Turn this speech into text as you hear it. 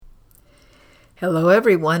Hello,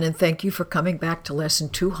 everyone, and thank you for coming back to Lesson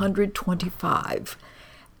 225.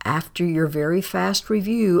 After your very fast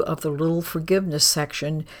review of the Little Forgiveness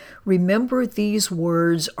section, remember these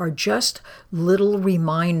words are just little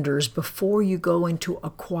reminders before you go into a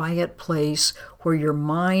quiet place where your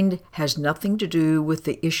mind has nothing to do with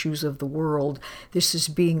the issues of the world. This is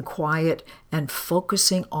being quiet and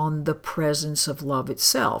focusing on the presence of love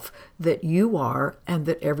itself, that you are and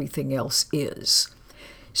that everything else is.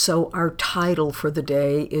 So our title for the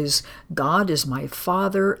day is God is my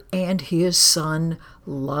Father and His Son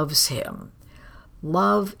loves him.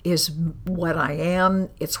 Love is what I am,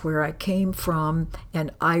 it's where I came from,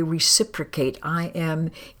 and I reciprocate. I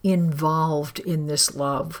am involved in this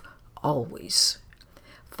love always.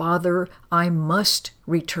 Father, I must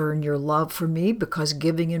return your love for me because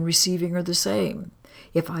giving and receiving are the same.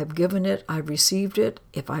 If I've given it, I've received it.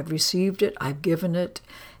 If I've received it, I've given it.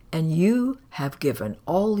 And you have given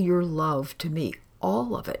all your love to me,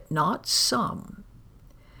 all of it, not some.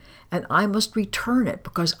 And I must return it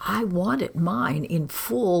because I want it mine in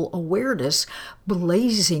full awareness,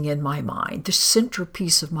 blazing in my mind, the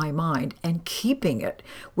centerpiece of my mind, and keeping it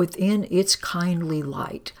within its kindly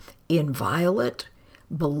light, inviolate,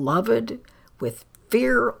 beloved, with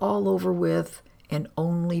fear all over with, and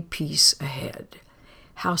only peace ahead.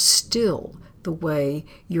 How still the way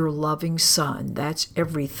your loving Son, that's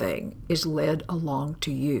everything, is led along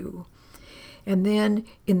to you. And then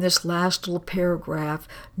in this last little paragraph,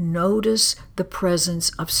 notice the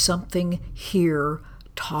presence of something here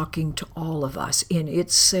talking to all of us. And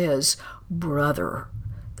it says, brother.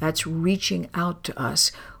 That's reaching out to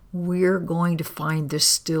us. We're going to find this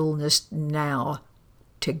stillness now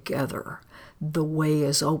together. The way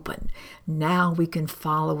is open. Now we can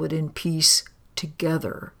follow it in peace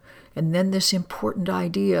together. And then this important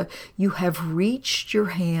idea, you have reached your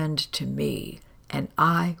hand to me, and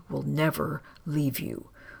I will never leave you.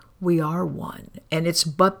 We are one, and it's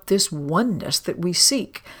but this oneness that we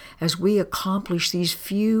seek as we accomplish these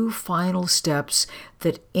few final steps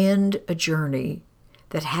that end a journey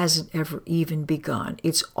that hasn't ever even begun.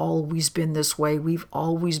 It's always been this way. We've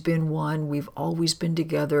always been one. We've always been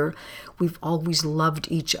together. We've always loved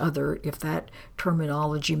each other, if that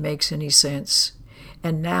terminology makes any sense.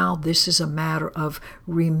 And now this is a matter of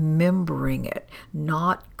remembering it,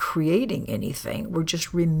 not creating anything. We're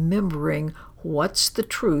just remembering what's the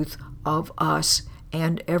truth of us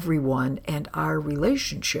and everyone and our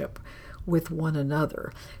relationship with one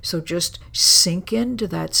another. So just sink into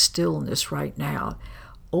that stillness right now.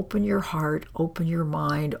 Open your heart, open your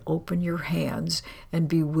mind, open your hands, and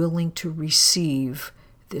be willing to receive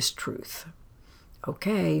this truth.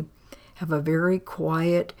 Okay, have a very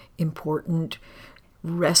quiet, important,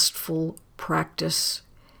 restful practice,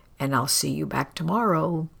 and I'll see you back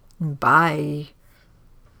tomorrow. Bye.